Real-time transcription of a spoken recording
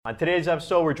On today's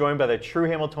episode, we're joined by the true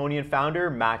Hamiltonian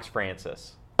founder, Max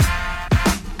Francis.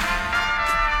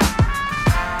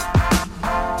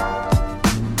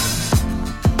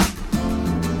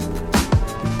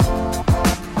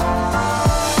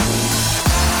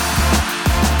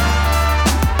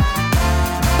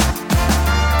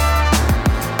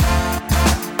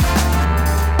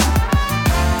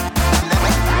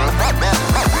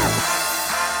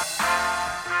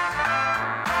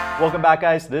 Welcome back,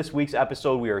 guys, to this week's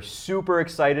episode. We are super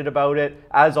excited about it.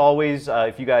 As always,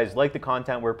 if you guys like the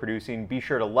content we're producing, be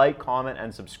sure to like, comment,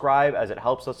 and subscribe as it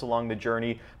helps us along the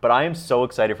journey. But I am so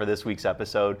excited for this week's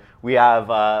episode. We have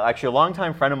actually a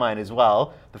longtime friend of mine as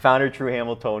well, the founder of True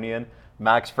Hamiltonian,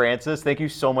 Max Francis. Thank you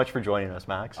so much for joining us,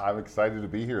 Max. I'm excited to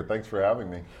be here. Thanks for having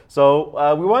me.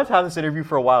 So we wanted to have this interview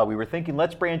for a while. We were thinking,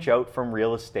 let's branch out from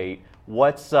real estate.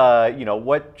 What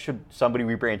should somebody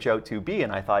we branch out to be?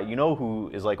 And I thought, who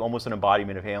is like almost an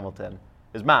embodiment of Hamilton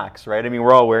is Max, right? I mean,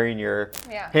 we're all wearing your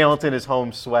Hamilton is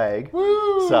home swag.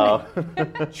 Woo! So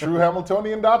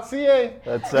TrueHamiltonian.ca.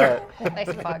 That's it.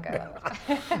 Nice plug.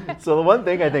 So the one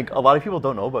thing I think a lot of people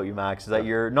don't know about you, Max, is that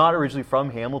you're not originally from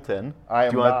Hamilton. I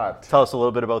am Do you want not. to tell us a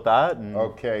little bit about that?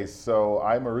 Okay, so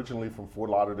I'm originally from Fort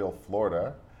Lauderdale,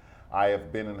 Florida. I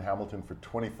have been in Hamilton for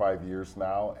 25 years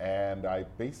now, and I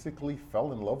basically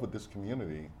fell in love with this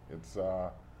community. It's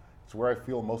where I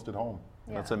feel most at home.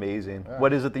 Yeah. That's amazing. Yeah.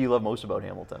 What is it that you love most about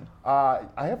Hamilton? I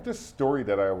have this story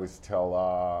that I always tell.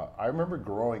 I remember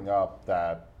growing up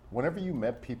that whenever you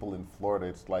met people in Florida,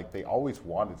 it's like they always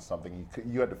wanted something.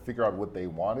 You had to figure out what they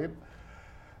wanted.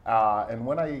 And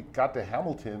when I got to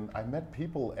Hamilton, I met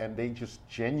people and they just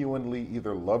genuinely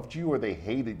either loved you or they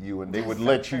hated you, and they would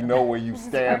let you know where you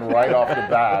stand right off the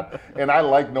bat. And I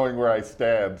like knowing where I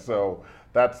stand, so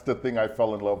that's the thing I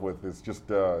fell in love with, is just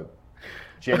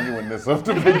genuineness of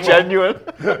the people. Genuine.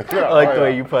 Yeah, I like the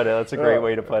way you put it. That's a great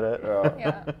way to put it.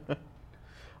 Yeah.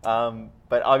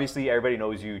 But obviously, everybody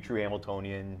knows you, True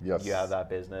Hamiltonian. Yes. You have that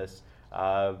business.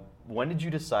 When did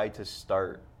you decide to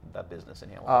start that business in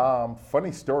Hamilton?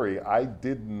 Funny story, I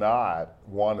did not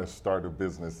want to start a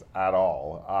business at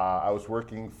all. I was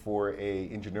working for a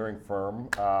engineering firm,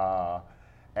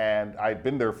 and I'd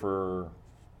been there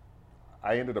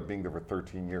I ended up being there for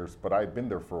 13 years, but I'd been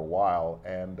there for a while,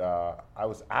 and I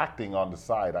was acting on the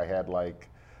side. I had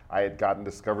gotten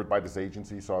discovered by this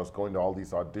agency, so I was going to all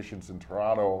these auditions in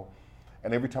Toronto.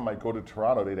 And every time I'd go to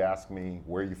Toronto, they'd ask me,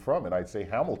 where are you from? And I'd say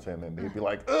Hamilton. And they'd be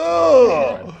like,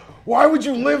 ugh, why would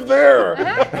you live there?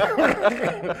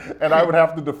 And I would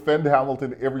have to defend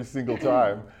Hamilton every single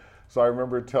time. So I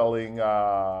remember telling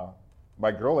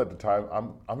my girl at the time,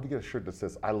 I'm going to get a shirt that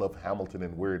says, I love Hamilton,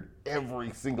 and wear it every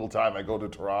single time I go to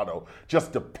Toronto,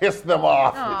 just to piss them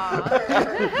off.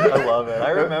 I love it.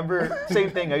 I remember, same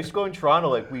thing. I used to go in Toronto,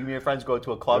 like me and my friends go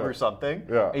to a club or something.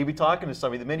 Yeah. And you'd be talking to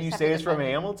somebody. The minute you say it's from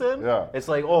Hamilton, it's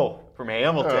like, oh, from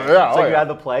Hamilton. It's like you had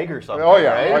the plague or something. Oh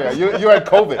yeah, right? oh yeah. You had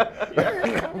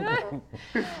COVID.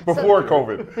 Before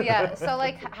COVID. Yeah, so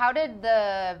how did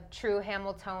the True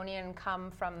Hamiltonian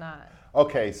come from that?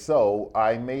 Okay, so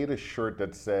I made a shirt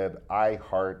that said, I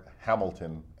heart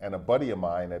Hamilton, and a buddy of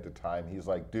mine at the time, he's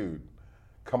like, dude,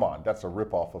 come on, that's a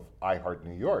ripoff of I Heart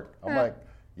New York. I'm like,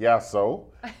 yeah,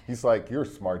 so? He's like, you're a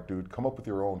smart dude, come up with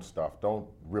your own stuff, don't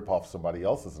rip off somebody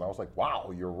else's. And I was like,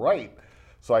 wow, you're right.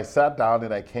 So I sat down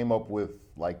and I came up with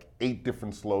like 8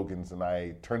 different slogans, and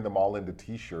I turned them all into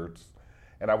t-shirts.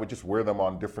 And I would just wear them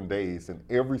on different days. And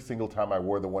every single time I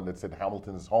wore the one that said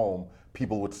Hamilton is home,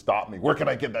 people would stop me. Where can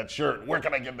I get that shirt? Where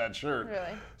can I get that shirt?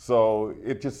 Really? So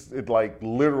it like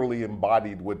literally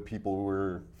embodied what people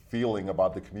were feeling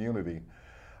about the community.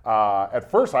 At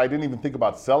first, I didn't even think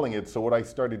about selling it. So what I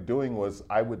started doing was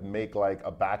I would make like a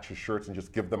batch of shirts and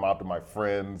just give them out to my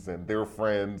friends and their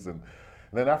friends. And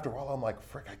then after a while, I'm like,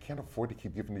 frick, I can't afford to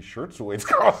keep giving these shirts away. It's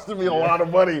costing me a lot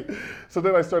of money. So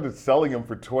then I started selling them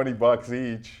for $20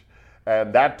 each,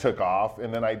 and that took off.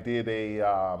 And then I did a,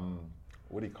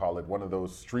 one of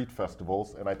those street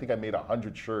festivals, and I think I made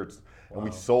 100 shirts, and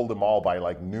we sold them all by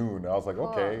like noon. I was like,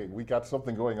 okay, we got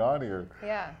something going on here.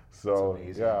 Yeah. So,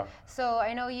 yeah. So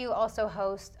I know you also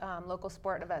host local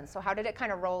sport events. So how did it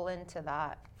kind of roll into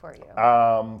that for you?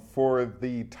 For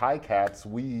the Tie Cats,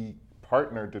 we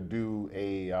partnered to do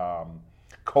a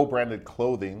co-branded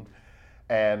clothing,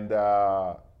 and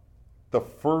the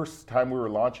first time we were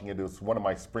launching it, it was one of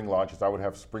my spring launches. I would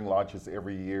have spring launches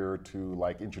every year to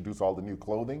like introduce all the new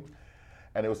clothing,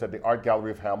 and it was at the Art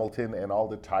Gallery of Hamilton, and all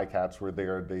the Tie Cats were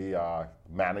there, the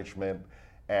management,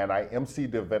 and I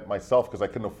emceed the event myself because I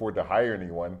couldn't afford to hire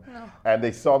anyone. No. And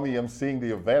they saw me emceeing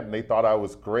the event, and they thought I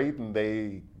was great, and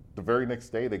they the very next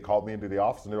day, they called me into the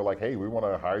office and they were like, "Hey, we want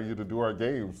to hire you to do our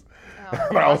games."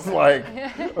 And I was like,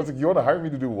 "You want to hire me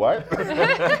to do what?"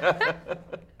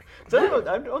 So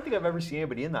I don't think I've ever seen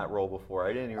anybody in that role before. I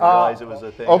didn't even realize it was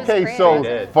a thing. Okay, great.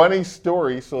 so funny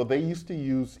story. So they used to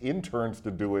use interns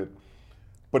to do it,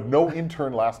 but no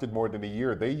intern lasted more than a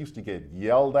year. They used to get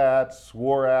yelled at,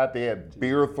 swore at. They had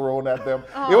beer thrown at them.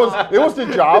 It was the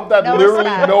job that literally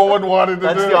no one wanted to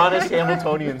do. That's the honest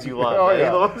Hamiltonians you love. Oh,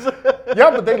 yeah.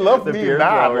 Yeah, but they loved The me beer in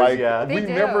that. throwers, Like yeah. we They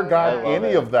do. never got I love any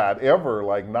it. of that ever.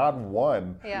 Like not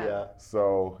one. Yeah.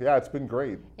 So yeah, it's been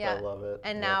great. Yeah. I love it.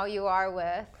 And now you are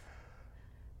with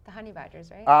the Honey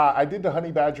Badgers, right? I did the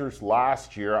Honey Badgers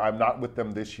last year. I'm not with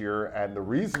them this year, and the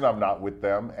reason I'm not with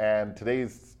them, and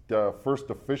today's the first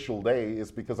official day,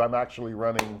 is because I'm actually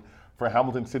running for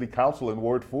Hamilton City Council in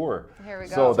Ward 4. Here we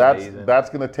go. So That's amazing. that's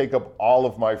going to take up all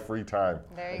of my free time.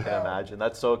 There you I go. can imagine.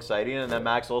 That's so exciting. And then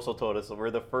Max also told us that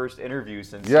we're the first interview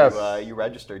since Yes. you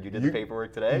registered. You did the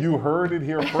paperwork today? You heard it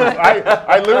here first.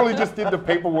 I literally just did the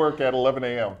paperwork at 11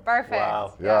 a.m. Perfect.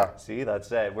 Wow. Yeah. See,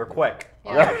 that's it. We're quick.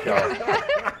 on Yeah. the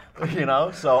show. You know,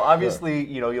 so obviously,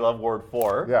 you know, you love Ward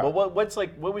 4. Yeah. But what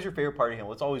was your favorite part of Hamilton?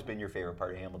 What's always been your favorite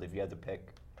part of Hamilton if you had to pick?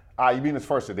 You mean as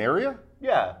far as an area?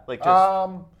 Yeah, like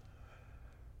just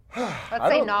Let's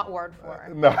say not Ward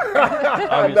 4. No.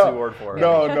 obviously Ward 4.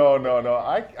 No.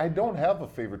 I don't have a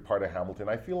favorite part of Hamilton.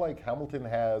 I feel like Hamilton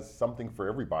has something for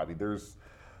everybody. There's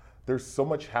so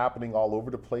much happening all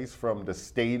over the place, from the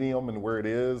stadium and where it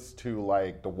is to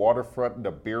like the waterfront and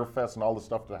the beer fest and all the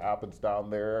stuff that happens down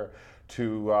there,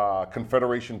 to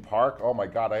Confederation Park. Oh my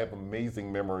God, I have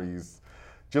amazing memories.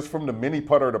 Just from the mini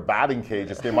putt or the batting cage,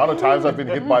 it's the amount of times I've been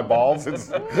hit by balls.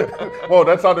 Whoa,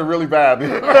 that sounded really bad.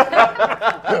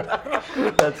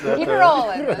 Keep it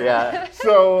rolling. Yeah.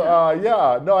 So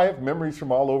I have memories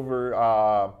from all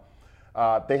over.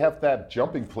 They have that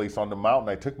jumping place on the mountain.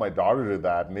 I took my daughter to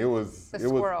that, and it was The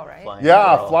squirrel, right? Flying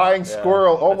Yeah, squirrel. flying Yeah.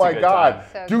 squirrel. Oh That's a my good God. time.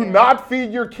 So Do cute. not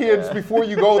feed your kids before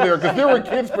you go there, because there were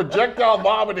kids projectile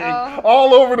vomiting Oh.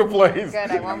 all over the place.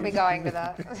 Good, I won't be going to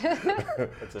that.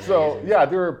 That's So amazing. yeah,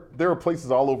 there are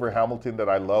places all over Hamilton that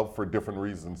I love for different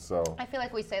reasons. So I feel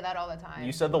like we say that all the time.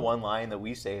 You said the one line that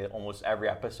we say almost every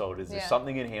episode is there's Yeah.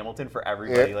 something in Hamilton for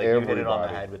everybody. Like you hit it on the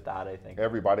Everybody. head with that, I think.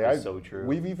 everybody, It's so true.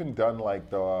 We've even done like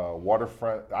the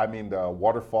the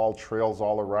waterfall trails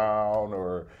all around,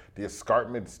 or the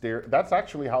escarpment stair. That's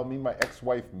actually how me and my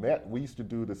ex-wife met. We used to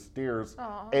do the stairs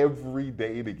every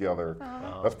day together.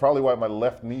 That's probably why my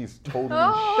left knee's totally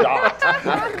shot.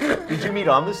 Did you meet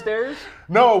on the stairs?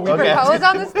 No, we Okay. didn't. Propose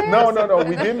on the stairs? No.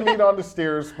 We didn't meet on the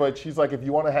stairs, but she's like, if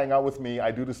you want to hang out with me,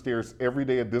 I do the stairs every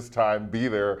day at this time, be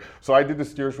there. So I did the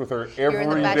stairs with her in the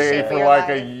every best day shape of for your like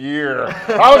a life. year.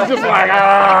 I was just like,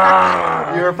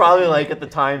 ah! You were probably like at the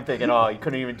time thinking, oh, you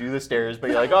couldn't even do the stairs, but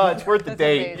you're like, oh, it's worth the That's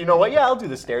date. amazing. You know what? Yeah, I'll do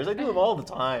the stairs. I do them all the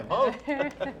time. Oh, Yeah.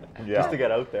 just to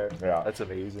get out there. Yeah. That's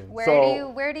amazing.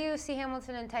 Where do you see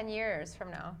Hamilton in 10 years from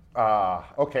now?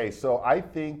 Okay, so I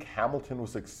think Hamilton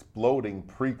was exploding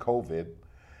pre-COVID,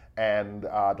 and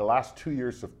the last 2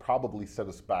 years have probably set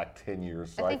us back 10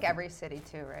 years. So I think every city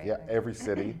too, right? Yeah, every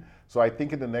city. So I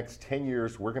think in the next 10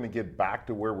 years, we're going to get back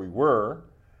to where we were.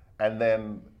 And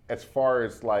then as far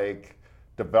as like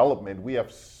development, we have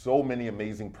so many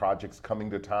amazing projects coming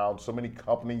to town, so many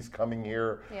companies coming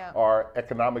here. Yeah. Our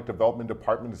economic development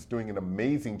department is doing an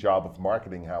amazing job of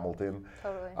marketing Hamilton.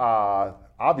 Totally.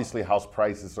 Obviously, house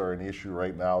prices are an issue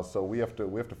right now, so we have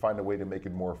to find a way to make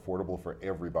it more affordable for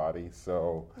everybody.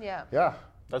 So Yeah.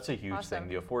 That's a huge Awesome. thing.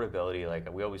 The affordability,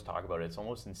 like we always talk about it, it's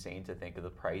almost insane to think of the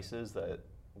prices that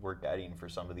we're getting for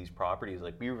some of these properties.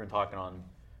 Like we were even talking on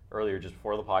earlier just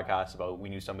before the podcast about we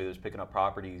knew somebody that was picking up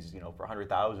properties, you know, for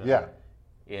 $100,000 Yeah.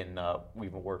 in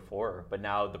even Ward 4. But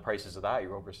now the prices of that,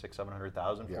 you're over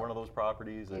 $600,000-$700,000 for Yeah. one of those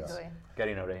properties. It's Easily.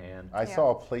 getting out of hand. I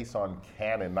saw a place on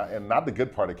Cannon, and not the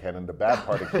good part of Cannon, the bad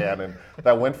part of Cannon,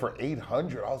 that went for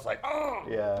 $800. I was like, oh!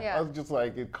 Yeah. Yeah. I was just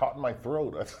like, it caught in my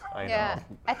throat. I know. Yeah,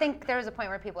 I think there was a point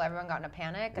where everyone got in a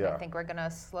panic, and I Yeah. think we're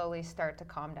gonna slowly start to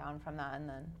calm down from that, and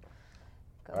then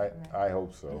go from there. I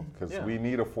hope so, because Yeah. we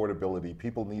need affordability.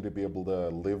 People need to be able to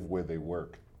live where they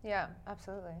work. Yeah,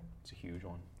 absolutely. It's a huge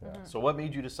one. So what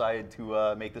made you decide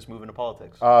to make this move into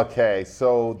politics? Okay,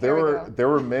 so Here we go. there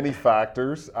were many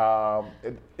factors.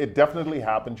 It definitely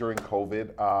happened during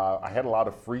COVID. I had a lot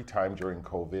of free time during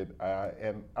COVID,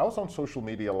 and I was on social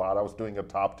media a lot. I was doing a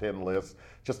top 10 list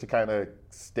just to kind of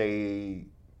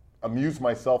amuse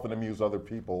myself and amuse other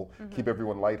people, keep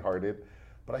everyone lighthearted.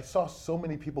 but I saw so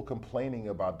many people complaining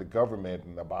about the government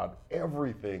and about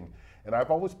everything. And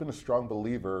I've always been a strong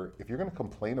believer, if you're going to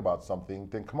complain about something,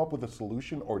 then come up with a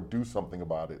solution or do something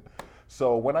about it.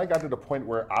 So when I got to the point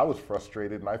where I was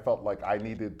frustrated and I felt like I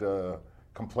needed to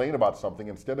complain about something,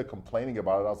 instead of complaining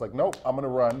about it, I was like, nope, I'm going to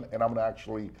run and I'm going to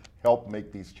actually help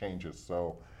make these changes.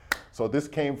 So this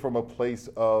came from a place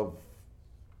of,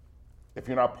 if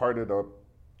you're not part of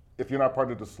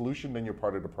the solution, then you're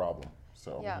part of the problem.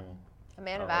 So. Yeah. A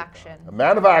man of action. A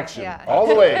man of action, all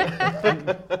the way.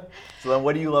 So then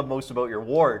what do you love most about your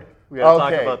ward? We gotta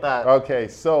talk about that. Okay,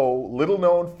 so little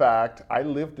known fact, I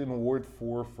lived in Ward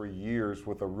 4 for years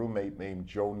with a roommate named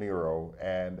Joe Nero,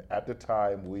 and at the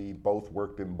time we both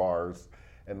worked in bars,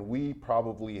 and we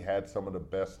probably had some of the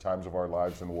best times of our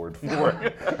lives in Ward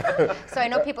 4. So I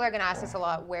know people are gonna ask us a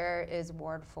lot, where is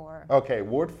Ward 4? Okay,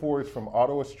 Ward 4 is from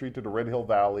Ottawa Street to the Red Hill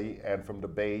Valley, and from the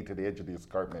Bay to the edge of the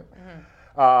escarpment.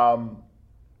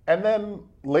 And then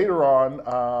later on,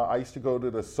 I used to go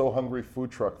to the So Hungry Food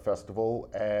Truck Festival,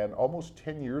 and almost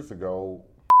 10 years ago,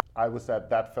 I was at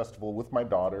that festival with my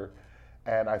daughter,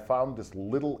 and I found this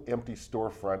little empty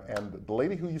storefront, and the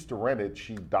lady who used to rent it,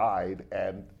 she died,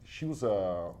 and she was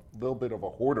a little bit of a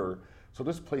hoarder, so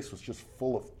this place was just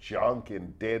full of junk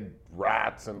and dead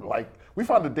rats, and like, we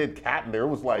found a dead cat in there. It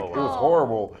was like, it was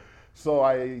horrible. So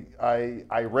I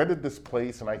rented this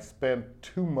place, and I spent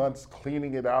 2 months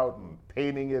cleaning it out and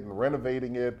painting it and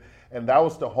renovating it. And that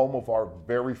was the home of our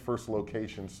very first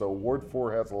location. So Ward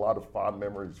 4 has a lot of fond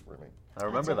memories for me. I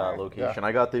remember that location.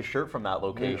 I got this shirt from that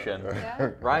location.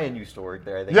 Yeah. Ryan used to work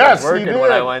there. I think Yes, he was working he did.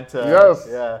 when I went to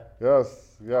Yes.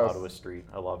 Ottawa Street.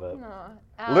 I love it.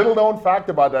 Little known fact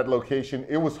about that location,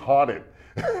 it was haunted.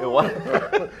 It was.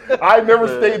 I never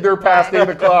stayed there past 8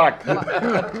 o'clock.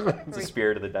 It's the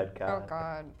spirit of the dead cat. Oh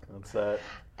God. That's it.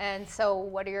 And so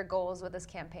what are your goals with this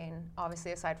campaign,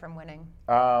 obviously aside from winning?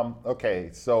 Okay,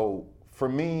 so for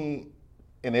me,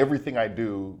 in everything I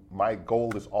do, my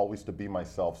goal is always to be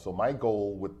myself. So my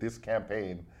goal with this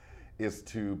campaign is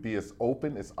to be as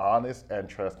open, as honest,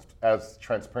 and as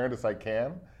transparent as I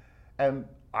can. And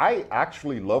I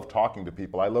actually love talking to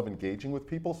people. I love engaging with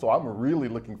people. So I'm really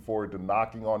looking forward to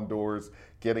knocking on doors,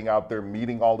 getting out there,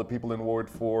 meeting all the people in Ward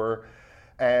 4,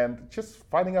 and just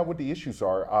finding out what the issues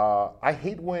are. I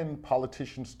hate when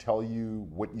politicians tell you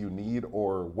what you need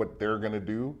or what they're going to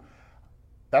do.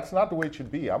 That's not the way it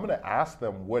should be. I'm going to ask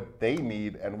them what they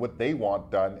need and what they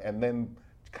want done, and then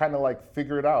kind of like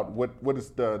figure it out. What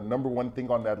is the number one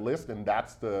thing on that list? And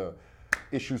that's the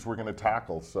issues we're going to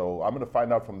tackle. So I'm going to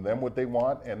find out from them what they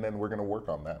want, and then we're going to work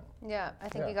on that. Yeah, I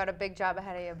think you got a big job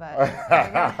ahead of you, but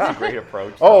That's a great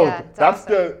approach. Oh, Yeah, that's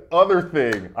awesome. the other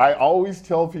thing. I always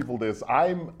tell people this.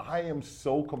 I am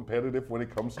so competitive when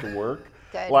it comes to work.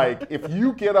 Good. Like, if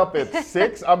you get up at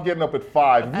 6, I'm getting up at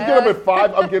 5. If you get up at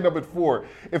 5, I'm getting up at 4.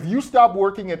 If you stop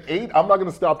working at 8, I'm not going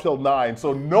to stop till 9.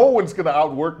 So no one's going to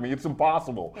outwork me. It's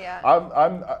impossible.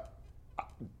 Yeah.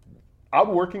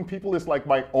 Outworking people is like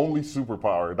my only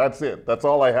superpower. That's it. That's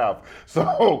all I have.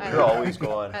 So You're always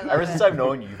going. I love Ever it. since I've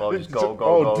known you, you've always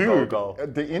go, dude, go.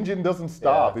 the engine doesn't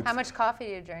stop. Yeah. It's, How much coffee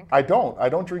do you drink? I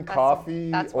don't drink coffee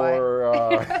that's why. or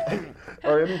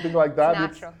anything like that.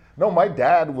 It's natural. No, my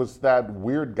dad was that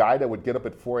weird guy that would get up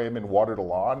at 4 a.m. and water the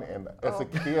lawn. And as a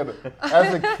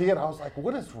kid, I was like,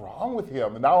 what is wrong with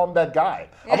him? And now I'm that guy.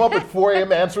 I'm up at 4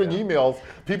 a.m. answering emails.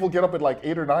 People get up at like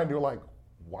 8 or 9. They're like,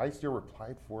 why is there reply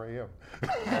at 4 a.m.?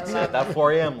 That's it. That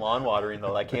 4 a.m. lawn watering,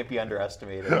 though, that can't be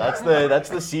underestimated. That's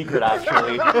the secret,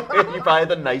 actually. You probably have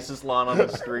the nicest lawn on the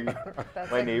street.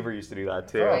 My neighbor used to do that,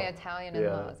 too. My Italian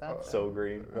in-laws. That's So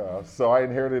green. So I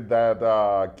inherited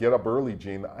that get up early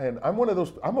gene. And I'm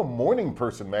a morning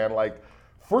person, man. Like,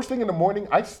 first thing in the morning,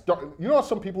 you know how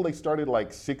some people, they start at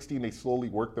like 60 and they slowly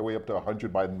work their way up to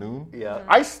 100 by noon? Yeah.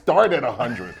 I start at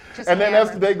 100. And then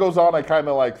as the day goes on, I kind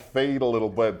of like fade a little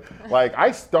bit. Like,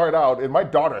 I start out, and my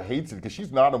daughter hates it because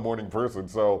she's not a morning person.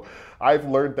 So I've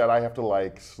learned that I have to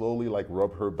like slowly like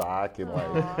rub her back and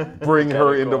like bring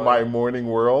her into my morning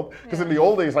world. Because in the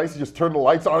old days, I used to just turn the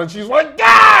lights on and she's like,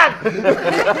 God!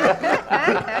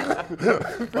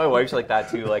 My wife's like that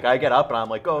too. Like, I get up and I'm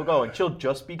like, go, and she'll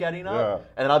just be getting up. Yeah.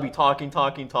 And then I'll be talking. Yeah.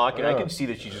 I can see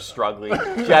that she's just struggling.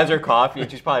 She has her coffee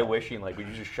and she's probably wishing, like, would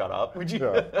you just shut up? Would you?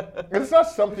 Yeah. And it's not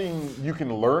something you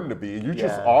can learn to be. You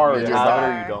just Yeah. are. You You're have not- it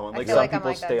or are. you don't. I Like, feel some like I'm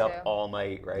people like that stay up too. all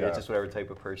night, right? Yeah. It's just whatever type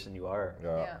of person you are.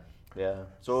 Yeah. Yeah.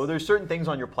 So there's certain things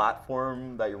on your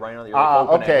platform that you're running on that you're like,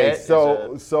 hoping to Okay,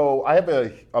 hit. so I have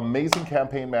an amazing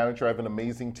campaign manager. I have an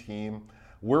amazing team.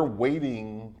 We're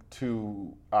waiting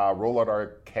to roll out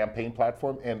our campaign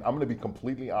platform, and I'm going to be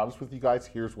completely honest with you guys.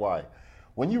 Here's why.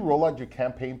 When you roll out your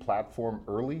campaign platform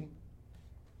early,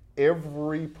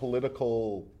 every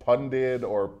political pundit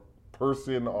or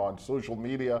person on social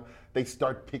media, they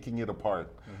start picking it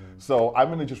apart. So I'm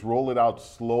going to just roll it out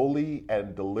slowly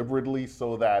and deliberately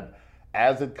so that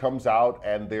as it comes out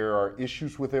and there are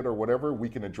issues with it or whatever, we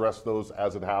can address those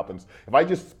as it happens. If I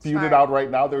just spewed it out right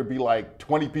now, there would be like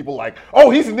 20 people like, oh,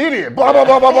 he's an idiot, blah, blah,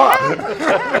 blah, blah, blah.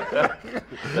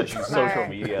 That's your social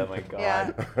media, my God.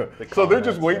 Yeah. So they're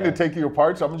just waiting to take you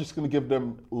apart, so I'm just going to give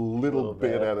them a little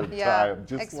bit at a time.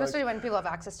 Just especially when people have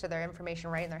access to their information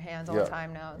right in their hands all the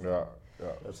time now. Yeah.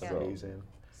 That's amazing.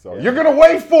 So you're going to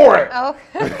wait for it. Oh.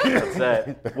 That's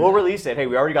it. We'll release it. Hey,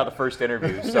 we already got the first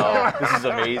interview, so this is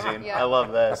amazing. Yeah. I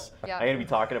love this. Yeah. I'm going to be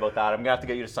talking about that. I'm going to have to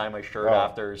get you to sign my shirt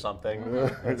after or something.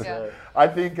 That's it. I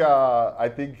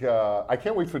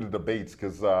can't wait for the debates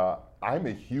because I'm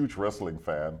a huge wrestling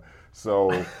fan.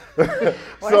 So, at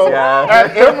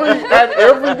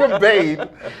every debate,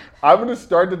 I'm going to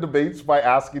start the debates by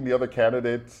asking the other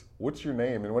candidates, "What's your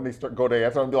name?" And when they go to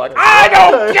answer, I'm going to be like, "I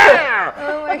don't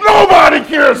care. Nobody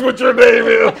cares what your name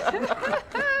is."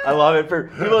 I love it. For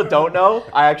people that don't know,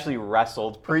 I actually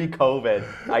wrestled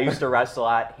pre-COVID. I used to wrestle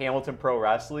at Hamilton Pro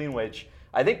Wrestling, which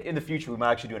I think in the future we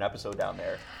might actually do an episode down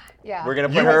there. Yeah. We're gonna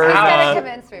put her.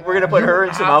 We're gonna put her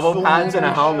in some elbow pads and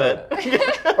a helmet.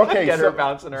 Okay, Get her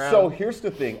bouncing around. So here's the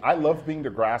thing. I love being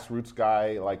the grassroots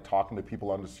guy, like talking to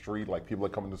people on the street, like people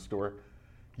that come in the store.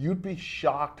 You'd be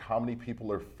shocked how many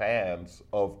people are fans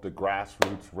of the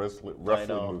grassroots wrestling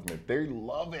movement. They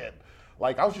love it.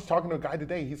 Like, I was just talking to a guy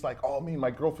today. He's like, oh, me and my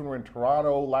girlfriend were in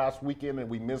Toronto last weekend and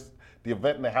we missed the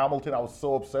event in the Hamilton. I was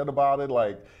so upset about it.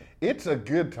 Like, it's a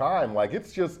good time. Like,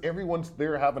 it's just everyone's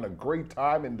there having a great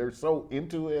time and they're so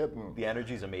into it. And the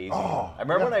energy's amazing. I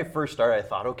remember when I first started, I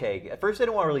thought, okay, at first I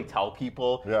didn't want to really tell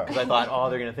people because I thought, oh,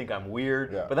 they're going to think I'm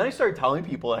weird. But then I started telling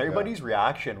people and everybody's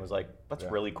reaction was like, that's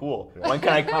really cool. When can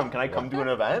I come? Can I come to an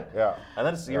event? And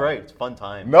then you're right, it's a fun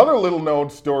time. Another little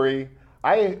known story.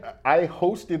 I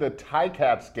hosted a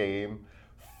Ticats game,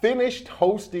 finished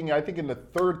hosting, I think, in the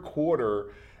third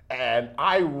quarter, and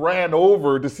I ran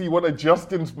over to see one of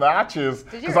Justin's matches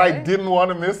because I didn't want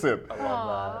to miss it. I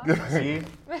love that. See?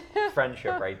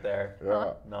 Friendship right there.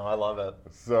 No, I love it.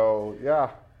 So,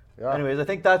 yeah. Anyways, I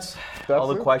think that's all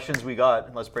the questions we got.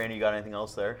 Unless, Brandy, you got anything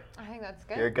else there? I think that's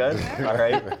good. You're good? All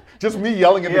right. Just me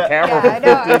yelling at the camera for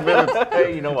 15 minutes.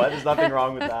 Hey, you know what? There's nothing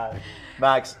wrong with that.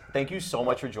 Max, thank you so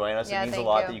much for joining us. It means a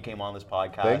lot that you came on this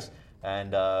podcast. Thanks.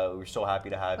 And we're so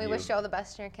happy to have you. We wish you all the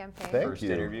best in your campaign. First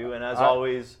interview. And as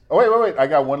always... Oh, wait. I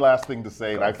got one last thing to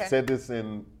say. And I've said this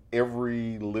in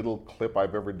every little clip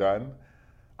I've ever done.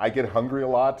 I get hungry a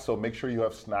lot, so make sure you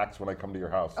have snacks when I come to your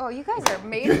house. Oh, you guys are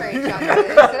made for each other.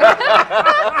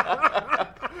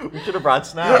 We should have brought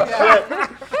snacks.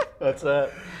 That's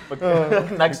it.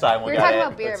 Next time we'll get it. We were talking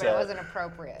about beer, but it wasn't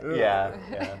appropriate. Yeah.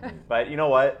 But you know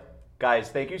what? Guys,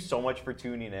 thank you so much for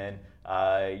tuning in.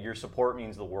 Your support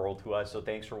means the world to us, so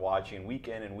thanks for watching week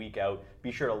in and week out.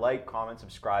 Be sure to like, comment,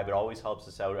 subscribe. It always helps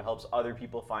us out. It helps other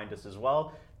people find us as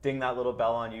well. Ding that little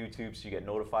bell on YouTube so you get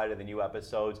notified of the new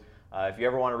episodes. If you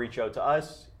ever want to reach out to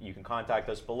us, you can contact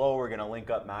us below. We're going to link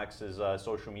up Max's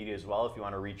social media as well if you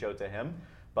want to reach out to him.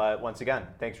 But once again,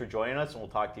 thanks for joining us, and we'll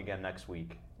talk to you again next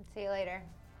week. See you later.